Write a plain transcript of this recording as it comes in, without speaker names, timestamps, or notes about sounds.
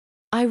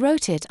I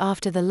wrote it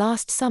after the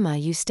last summer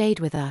you stayed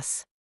with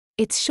us.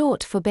 It's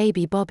short for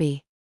Baby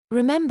Bobby.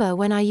 Remember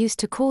when I used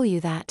to call you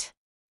that?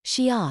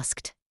 She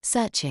asked,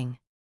 searching.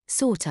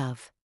 Sort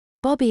of.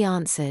 Bobby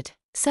answered,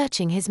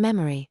 searching his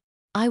memory.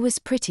 I was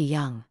pretty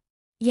young.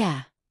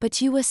 Yeah,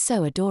 but you were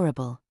so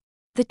adorable.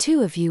 The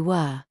two of you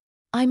were.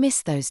 I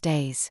miss those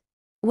days.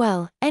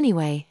 Well,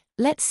 anyway,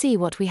 let's see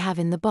what we have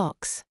in the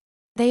box.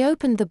 They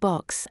opened the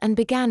box and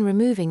began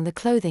removing the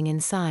clothing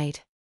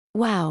inside.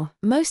 Wow,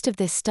 most of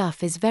this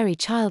stuff is very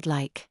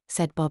childlike,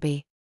 said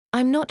Bobby.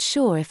 I'm not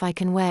sure if I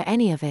can wear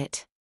any of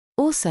it.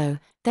 Also,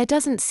 there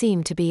doesn't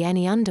seem to be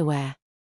any underwear.